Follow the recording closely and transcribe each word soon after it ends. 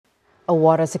A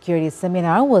water security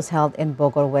seminar was held in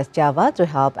Bogor, West Java to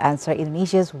help answer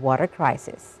Indonesia's water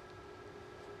crisis.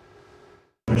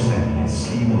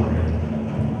 Seawater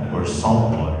or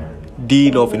saltwater.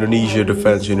 Dean of Indonesian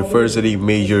Defense University,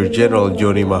 Major General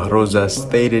Joni Mahroza,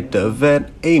 stated the event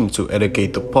aimed to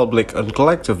educate the public and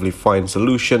collectively find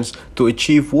solutions to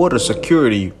achieve water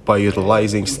security by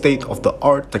utilizing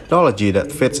state-of-the-art technology that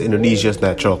fits Indonesia's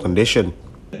natural condition.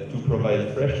 To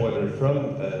provide fresh water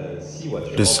from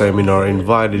seawater. The seminar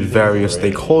invited various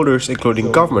stakeholders,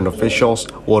 including government officials,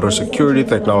 water security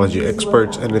technology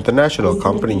experts, and international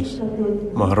companies.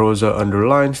 Mahroza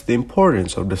underlines the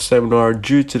importance of the seminar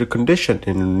due to the condition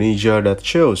in Indonesia that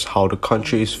shows how the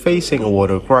country is facing a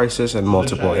water crisis in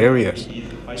multiple areas,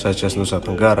 such as Nusa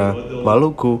Tenggara,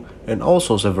 Maluku, and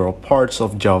also several parts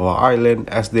of Java Island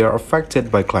as they are affected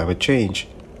by climate change.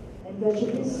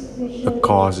 The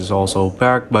cause is also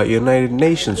backed by a United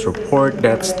Nations report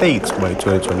that states by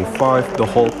 2025 the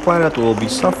whole planet will be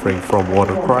suffering from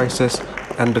water crisis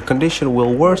and the condition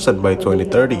will worsen by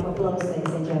 2030.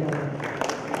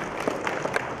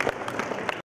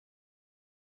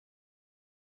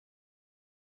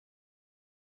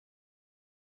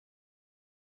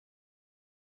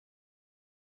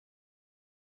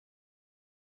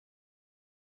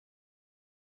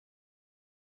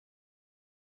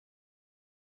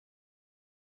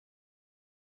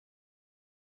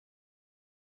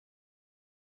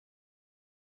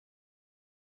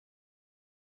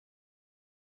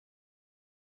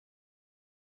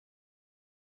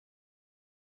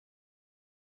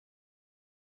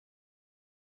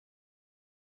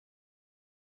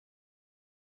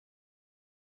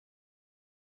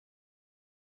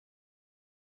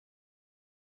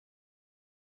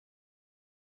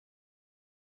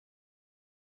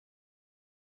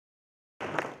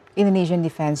 Indonesian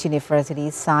Defense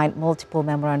University signed multiple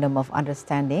Memorandum of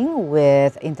Understanding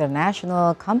with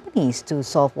international companies to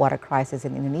solve water crisis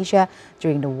in Indonesia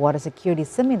during the water security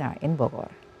seminar in Bogor.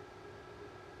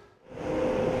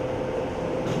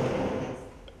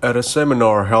 At a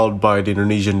seminar held by the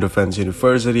Indonesian Defense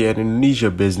University and Indonesia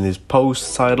Business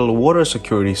Post titled Water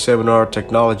Security Seminar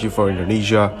Technology for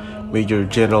Indonesia, Major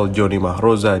General Joni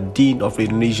Mahroza, Dean of the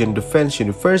Indonesian Defense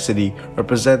University,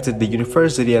 represented the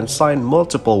university and signed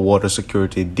multiple water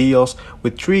security deals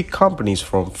with 3 companies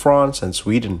from France and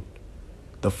Sweden.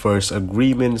 The first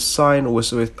agreement signed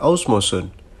was with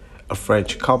Osmosun, a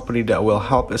French company that will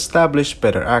help establish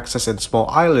better access in small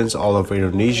islands all over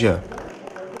Indonesia.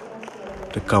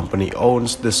 The company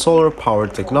owns the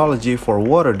solar-powered technology for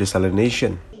water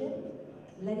desalination.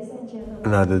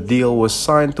 Another deal was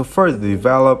signed to further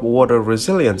develop water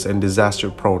resilience in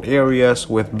disaster-prone areas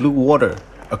with Blue Water,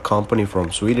 a company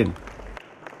from Sweden.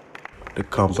 The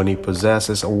company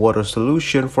possesses a water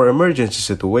solution for emergency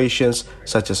situations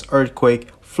such as earthquake,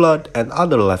 flood, and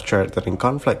other life-threatening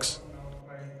conflicts.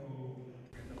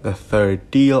 The third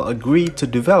deal agreed to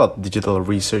develop digital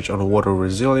research on water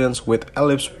resilience with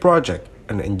Ellipse Project,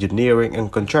 an engineering and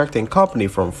contracting company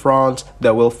from France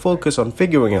that will focus on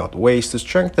figuring out ways to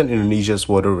strengthen Indonesia's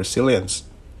water resilience.